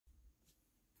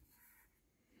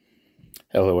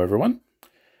Hello everyone,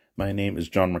 my name is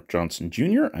John McJohnson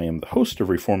Jr. I am the host of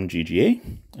Reformed GGA,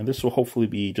 and this will hopefully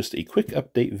be just a quick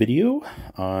update video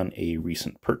on a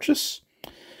recent purchase,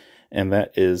 and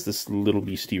that is this little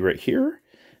beastie right here.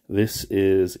 This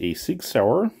is a Sig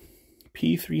Sauer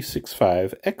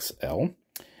P365XL,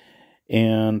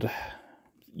 and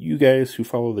you guys who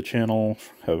follow the channel,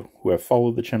 who have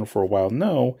followed the channel for a while,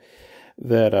 know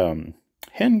that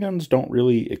handguns don't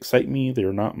really excite me.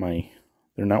 They're not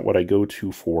what I go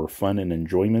to for fun and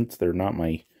enjoyment. They're not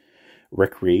my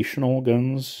recreational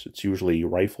guns. It's usually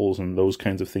rifles and those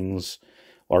kinds of things,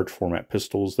 large format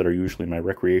pistols that are usually my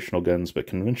recreational guns, but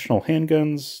conventional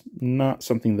handguns, not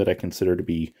something that I consider to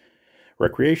be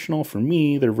recreational. For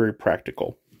me, they're very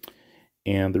practical.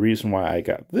 And the reason why I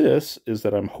got this is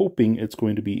that I'm hoping it's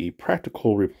going to be a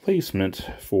practical replacement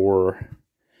for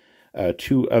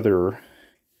two other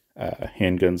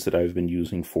handguns that I've been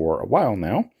using for a while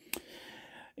now.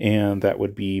 And that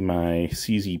would be my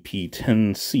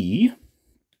P-10C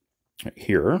right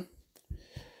here.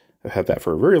 I've had that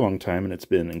for a very long time, and it's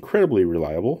been incredibly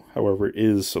reliable. However, it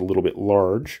is a little bit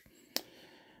large.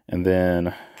 And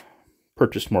then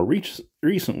purchased more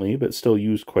recently, but still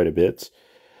used quite a bit.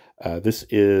 This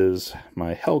is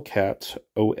my Hellcat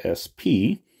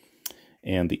OSP,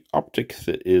 and the optic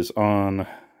that is on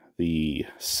the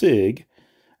SIG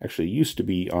actually used to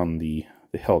be on the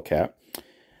Hellcat.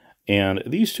 And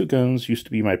these two guns used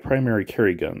to be my primary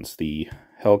carry guns. The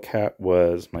Hellcat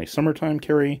was my summertime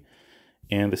carry,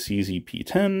 and the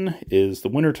P-10 is the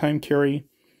wintertime carry.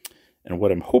 And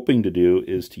what I'm hoping to do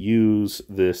is to use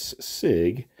this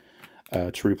SIG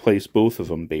to replace both of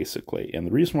them, basically. And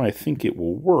the reason why I think it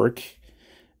will work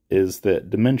is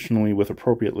that dimensionally, with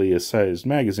appropriately sized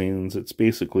magazines, it's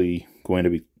basically going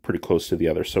to be pretty close to the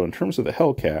other. So in terms of the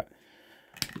Hellcat,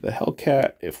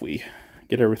 if we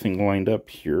get everything lined up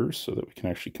here so that we can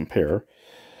actually compare,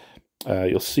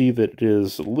 you'll see that it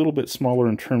is a little bit smaller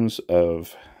in terms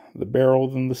of the barrel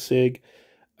than the SIG,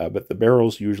 but the barrel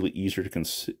is usually easier to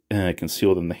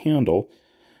conceal than the handle.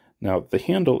 Now, the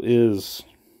handle is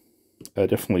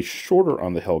definitely shorter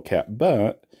on the Hellcat,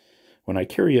 but when I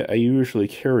carry it, I usually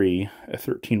carry a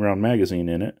 13-round magazine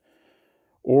in it,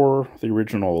 or the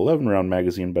original 11-round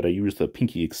magazine, but I use the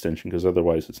pinky extension because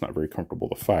otherwise it's not very comfortable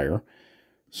to fire.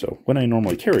 So when I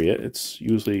normally carry it, it's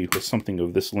usually with something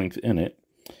of this length in it.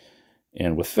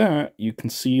 And with that, you can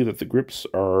see that the grips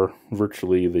are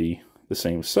virtually the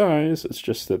same size. It's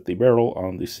just that the barrel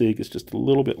on the SIG is just a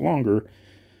little bit longer.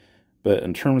 But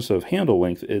in terms of handle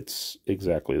length, it's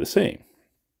exactly the same.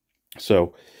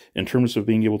 So in terms of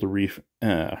being able to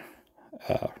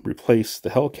replace the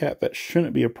Hellcat, that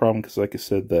shouldn't be a problem because, like I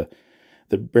said, the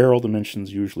barrel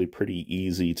dimension's usually pretty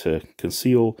easy to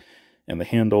conceal, and the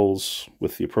handles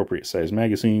with the appropriate size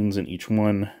magazines in each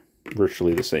one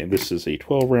virtually the same. This is a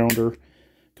 12-rounder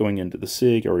going into the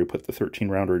SIG. I already put the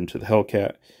 13-rounder into the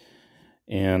Hellcat,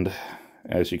 and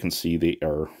as you can see, they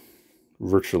are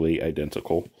virtually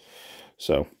identical.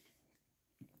 So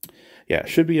yeah,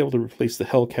 should be able to replace the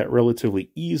Hellcat relatively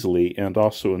easily, and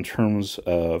also in terms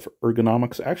of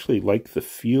ergonomics, I actually like the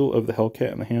feel of the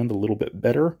Hellcat in the hand a little bit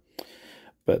better,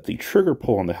 but the trigger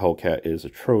pull on the Hellcat is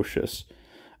atrocious.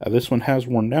 This one has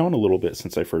worn down a little bit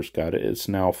since I first got it. It's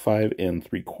now 5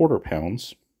 3/4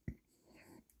 pounds.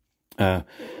 But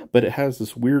it has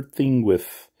this weird thing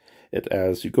with it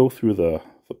as you go through the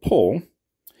pull.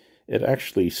 It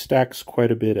actually stacks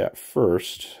quite a bit at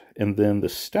first, and then the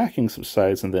stacking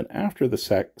subsides, and then after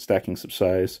the stacking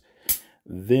subsides,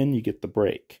 then you get the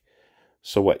break.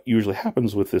 So what usually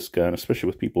happens with this gun, especially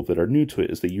with people that are new to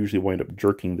it, is they usually wind up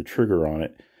jerking the trigger on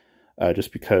it,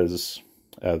 just because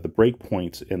the break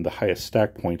point and the highest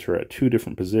stack points are at two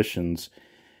different positions,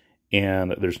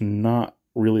 and there's not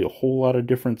really a whole lot of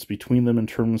difference between them in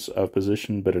terms of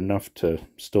position, but enough to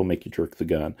still make you jerk the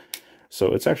gun.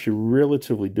 So it's actually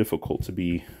relatively difficult to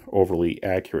be overly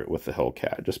accurate with the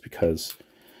Hellcat, just because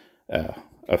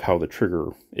of how the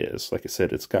trigger is. Like I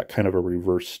said, it's got kind of a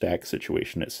reverse stack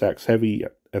situation. It stacks heavy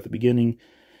at the beginning,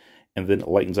 and then it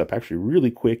lightens up actually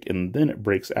really quick, and then it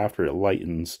breaks after it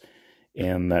lightens,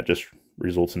 and that just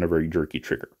results in a very jerky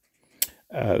trigger.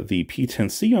 The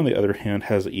P-10C, on the other hand,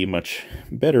 has a much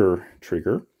better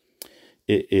trigger.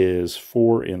 It is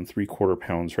 4 3/4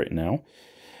 pounds right now,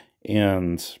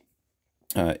 and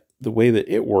the way that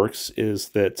it works is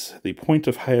that the point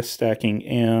of highest stacking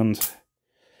and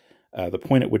the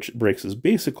point at which it breaks is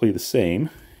basically the same,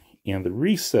 and the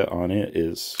reset on it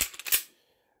is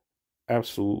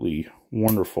absolutely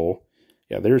wonderful.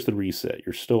 Yeah, there's the reset.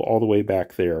 You're still all the way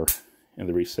back there in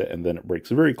the reset, and then it breaks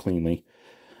very cleanly.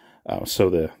 So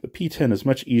the P10 is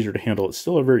much easier to handle. It's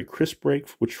still a very crisp brake,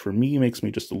 which for me makes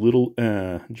me just a little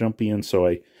jumpy, and so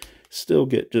I still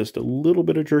get just a little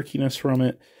bit of jerkiness from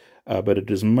it, but it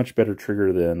is much better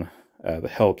trigger than the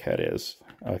Hellcat is.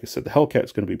 Like I said, the Hellcat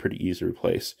is going to be pretty easy to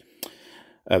replace.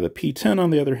 The P10, on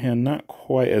the other hand, not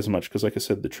quite as much, because like I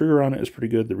said, the trigger on it is pretty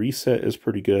good, the reset is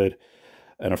pretty good,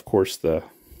 and of course the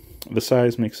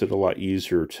size makes it a lot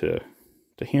easier to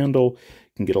handle.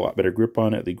 You can get a lot better grip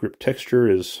on it. The grip texture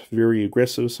is very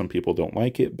aggressive. Some people don't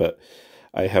like it, but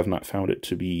I have not found it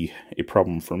to be a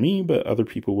problem for me, but other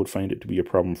people would find it to be a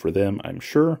problem for them, I'm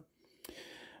sure.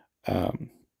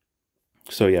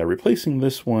 So yeah, replacing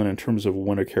this one in terms of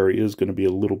winter carry is going to be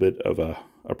a little bit of a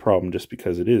problem, just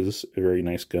because it is a very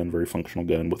nice gun, very functional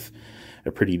gun with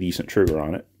a pretty decent trigger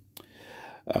on it.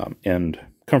 And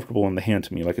comfortable in the hand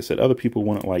to me. Like I said, other people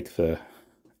wouldn't like the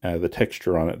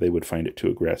texture on it. They would find it too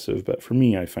aggressive, but for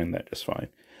me, I find that just fine.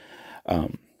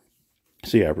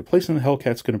 So yeah, replacing the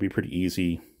Hellcat's going to be pretty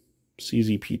easy.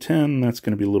 CZ P10, that's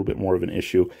going to be a little bit more of an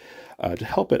issue. To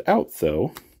help it out,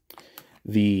 though,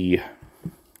 it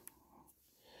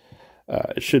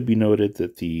should be noted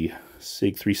that the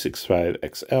SIG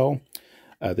P365XL,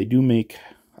 they do make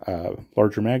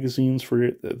larger magazines for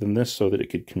it than this, so that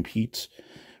it could compete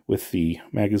with the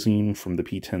magazine from the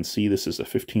P-10C. This is a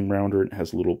 15-rounder and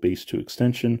has a little base 2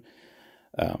 extension.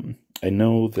 I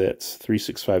know that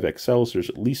 365XLs, there's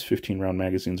at least 15-round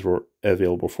magazines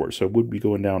available for it, so it would be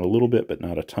going down a little bit, but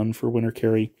not a ton for winter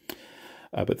carry.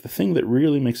 But the thing that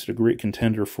really makes it a great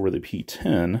contender for the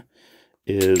P10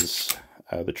 is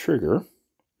the trigger.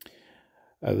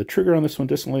 The trigger on this one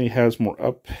definitely has more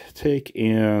uptake,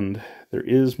 and there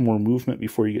is more movement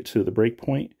before you get to the break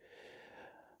point.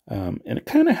 And it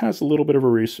kind of has a little bit of a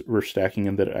reverse stacking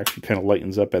in that it actually kind of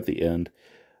lightens up at the end,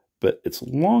 but it's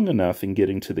long enough in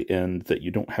getting to the end that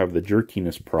you don't have the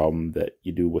jerkiness problem that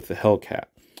you do with the Hellcat.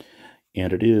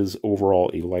 And it is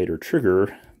overall a lighter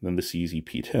trigger than the CZ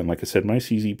P10. Like I said, my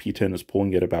CZ P10 is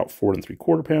pulling at about 4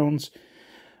 3/4 pounds.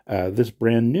 This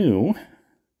brand new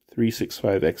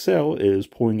 365XL is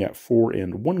pulling at 4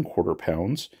 1/4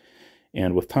 pounds.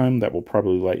 And with time, that will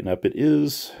probably lighten up. It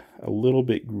is a little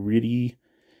bit gritty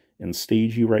and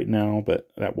stagey right now, but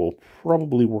that will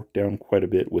probably work down quite a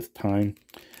bit with time.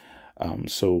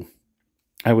 So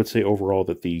I would say overall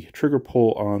that the trigger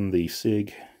pull on the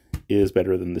SIG is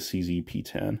better than the CZ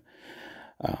P10.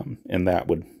 And that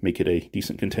would make it a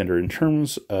decent contender. In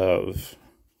terms of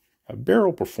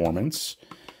barrel performance,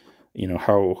 you know,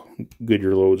 how good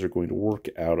your loads are going to work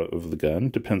out of the gun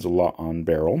depends a lot on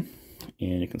barrel.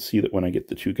 And you can see that when I get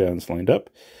the two guns lined up,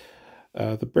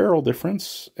 the barrel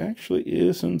difference actually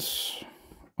isn't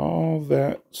all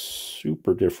that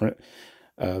super different.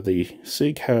 The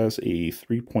SIG has a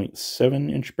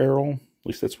 3.7-inch barrel, at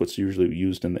least that's what's usually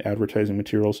used in the advertising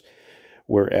materials,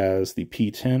 whereas the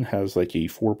P10 has like a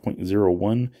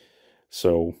 4.01.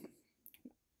 So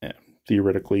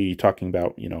theoretically, talking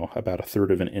about, you know, about a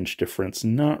third of an inch difference,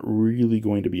 not really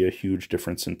going to be a huge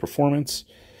difference in performance.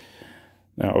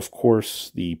 Now, of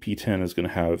course, the P10 is going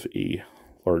to have a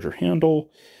larger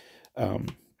handle,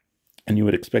 and you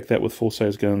would expect that with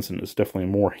full-size guns, and it's definitely a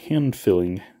more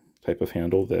hand-filling type of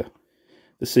handle. The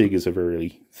SIG is a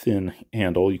very thin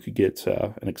handle. You could get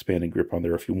an expanded grip on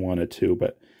there if you wanted to,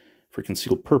 but for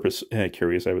concealed purpose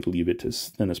carries, I would leave it as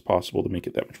thin as possible to make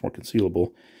it that much more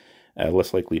concealable,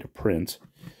 less likely to print.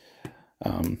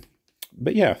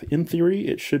 But yeah, in theory,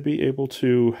 it should be able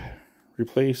to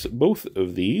replace both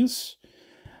of these,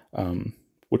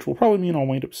 which will probably mean I'll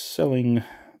wind up selling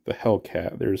the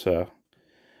Hellcat. There's a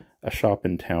shop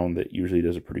in town that usually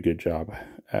does a pretty good job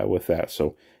with that.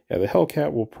 So yeah, the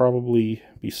Hellcat will probably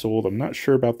be sold. I'm not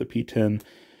sure about the P10,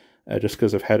 just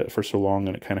because I've had it for so long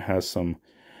and it kind of has some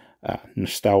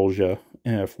nostalgia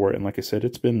for it. And like I said,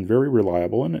 it's been very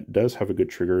reliable and it does have a good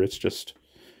trigger. It's just,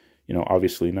 you know,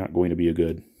 obviously not going to be a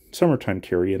good summertime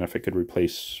carry. And if I could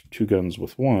replace two guns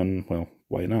with one, well,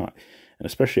 why not? And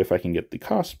especially if I can get the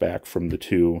cost back from the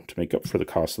two to make up for the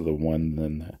cost of the one,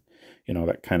 then, you know,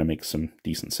 that kind of makes some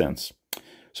decent sense.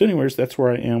 So anyways, that's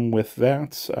where I am with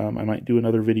that. I might do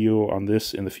another video on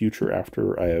this in the future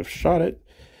after I have shot it.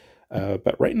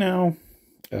 But right now,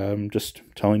 just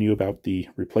telling you about the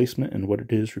replacement and what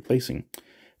it is replacing.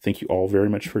 Thank you all very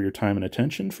much for your time and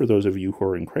attention. For those of you who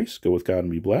are in Christ, go with God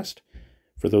and be blessed.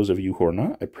 For those of you who are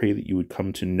not, I pray that you would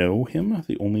come to know him,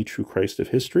 the only true Christ of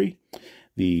history,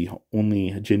 the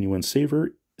only genuine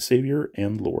Savior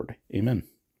and Lord. Amen.